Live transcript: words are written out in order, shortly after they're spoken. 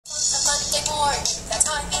Monday morn, that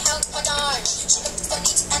I beheld my darn. She looked so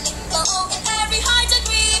neat and nimble in every high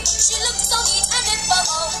degree. She looked so neat and nimble,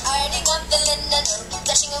 ironing up the linen,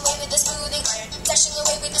 dashing away with the smoothing iron, dashing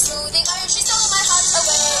away with the smoothing iron. She stole my heart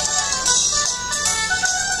away.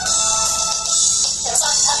 There was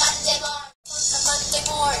on a Monday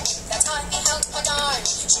morn, that I beheld my darn.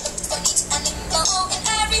 She looked so neat and nimble in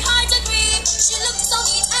every high degree. She looked so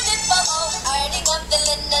neat and nimble, ironing up the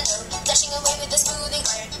linen, dashing away with the smoothing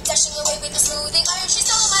iron, dashing away with the smoothing iron. She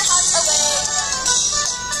stole my heart away.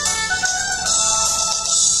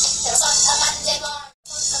 There was on a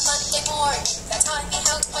Monday morn, that I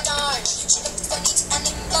beheld my darn. She looked so neat and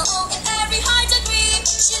nimble in every high degree.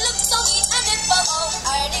 She looked so neat and nimble,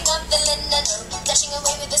 ironing up the linen, dashing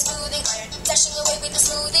away with the smoothing iron, dashing away with the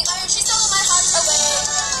smoothing iron. She stole my heart away.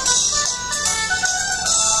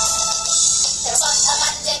 There was on a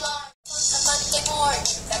Monday morn,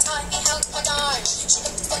 that I beheld my darn. She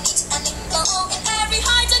looked so neat and nimble in every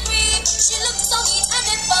high degree. She looked so neat and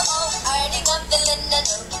nimble, ironing up the linen,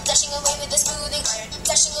 dashing away with the smoothing iron,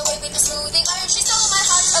 dashing away with the smoothing iron. She stole my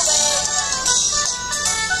heart away.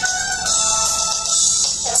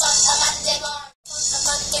 There was on a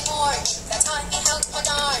Monday morn, that I beheld my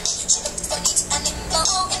darn. She looked so neat and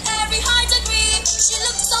nimble